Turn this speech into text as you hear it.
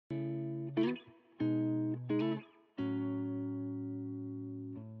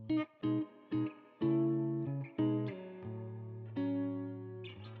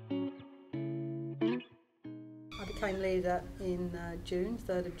became leader in June,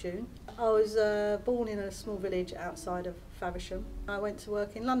 3rd of June. I was born in a small village outside of Faversham. I went to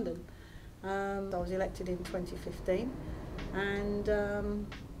work in London. I was elected in 2015 and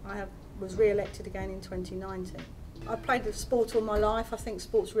was re-elected again in 2019. I played sport all my life. I think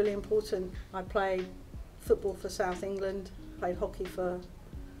sport's really important. I played football for South England, played hockey for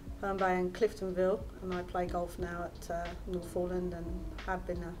Herne Bay and Cliftonville, and I play golf now at Northumberland and have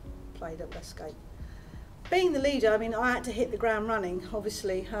played at Westgate. Being the leader, I mean, I had to hit the ground running,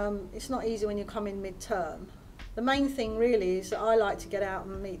 obviously. It's not easy when you come in mid-term. The main thing really is that I like to get out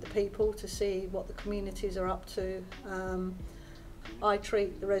and meet the people to see what the communities are up to. I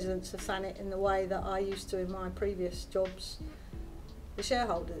treat the residents of Thanet in the way that I used to in my previous jobs. The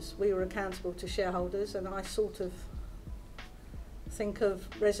shareholders, we were accountable to shareholders, and I sort of think of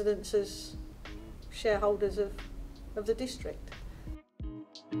residents as shareholders of the district.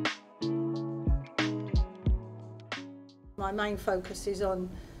 My main focus is on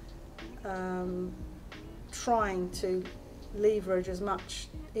trying to leverage as much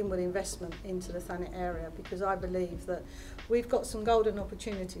inward investment into the Thanet area, because I believe that we've got some golden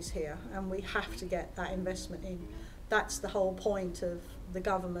opportunities here and we have to get that investment in. That's the whole point of the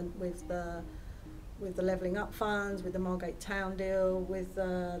government with the levelling up funds, with the Margate Town deal, with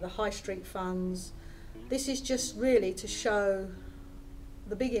the High Street funds. This is just really to show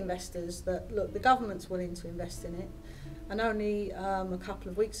the big investors that, look, the government's willing to invest in it. And only a couple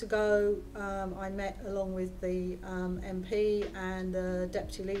of weeks ago, I met along with the MP and the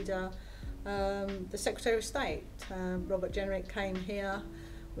Deputy Leader, the Secretary of State. Robert Jenrick came here.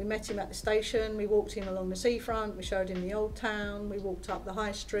 We met him at the station, we walked him along the seafront, we showed him the old town, we walked up the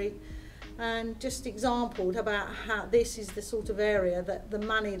High Street and just exampled about how this is the sort of area that the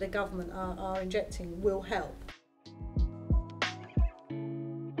money the government are injecting will help.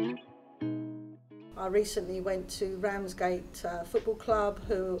 I recently went to Ramsgate Football Club,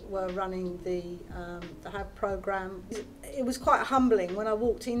 who were running the HAV programme. It was quite humbling when I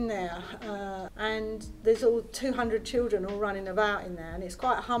walked in there, and there's all 200 children all running about in there, and it's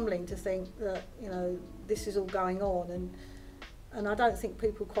quite humbling to think that, you know, this is all going on, and I don't think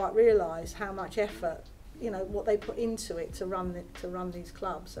people quite realise how much effort, you know, what they put into it to run these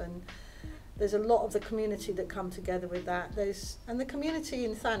clubs. And there's a lot of the community that come together with that. And the community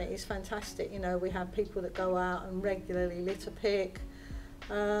in Thanet is fantastic. You know, we have people that go out and regularly litter pick.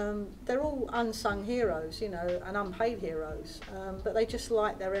 They're all unsung heroes, you know, and unpaid heroes, but they just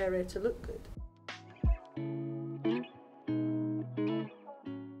like their area to look good.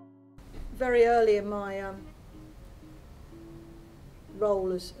 Very early in my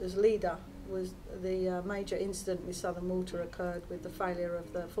role as leader was the major incident with Southern Water occurred with the failure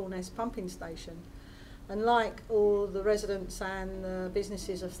of the Thanet pumping station. And like all the residents and the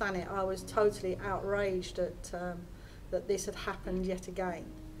businesses of Thanet, I was totally outraged at that this had happened yet again.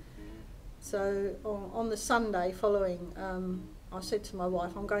 So on the Sunday following, I said to my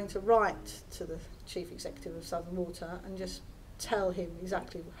wife, I'm going to write to the Chief Executive of Southern Water and just tell him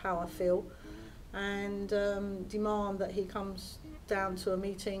exactly how I feel and demand that he comes down to a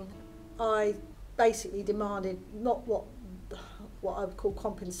meeting. I basically demanded not what I would call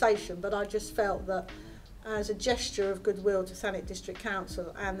compensation, but I just felt that as a gesture of goodwill to Thanet District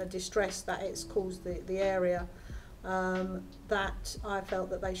Council and the distress that it's caused the area, that I felt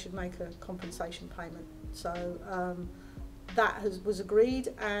that they should make a compensation payment. So that was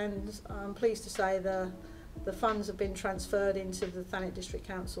agreed, and I'm pleased to say the funds have been transferred into the Thanet District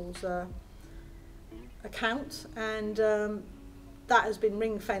Council's account, and that has been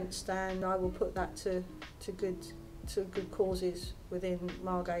ring-fenced, and I will put that to good causes within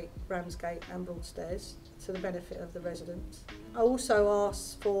Margate, Ramsgate and Broadstairs to the benefit of the residents. I also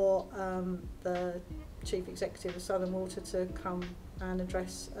asked for the Chief Executive of Southern Water to come and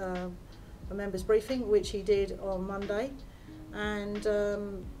address a members' briefing, which he did on Monday, and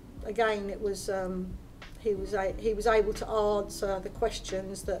again it was he was able to answer the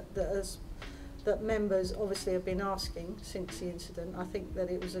questions that members obviously have been asking since the incident. I think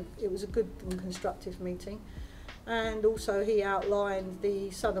that it was a good and constructive meeting, and also he outlined the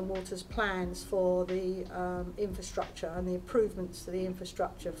Southern Water's plans for the infrastructure and the improvements to the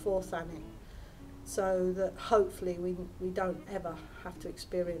infrastructure for Thanet, so that hopefully we don't ever have to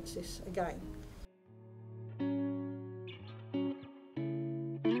experience this again.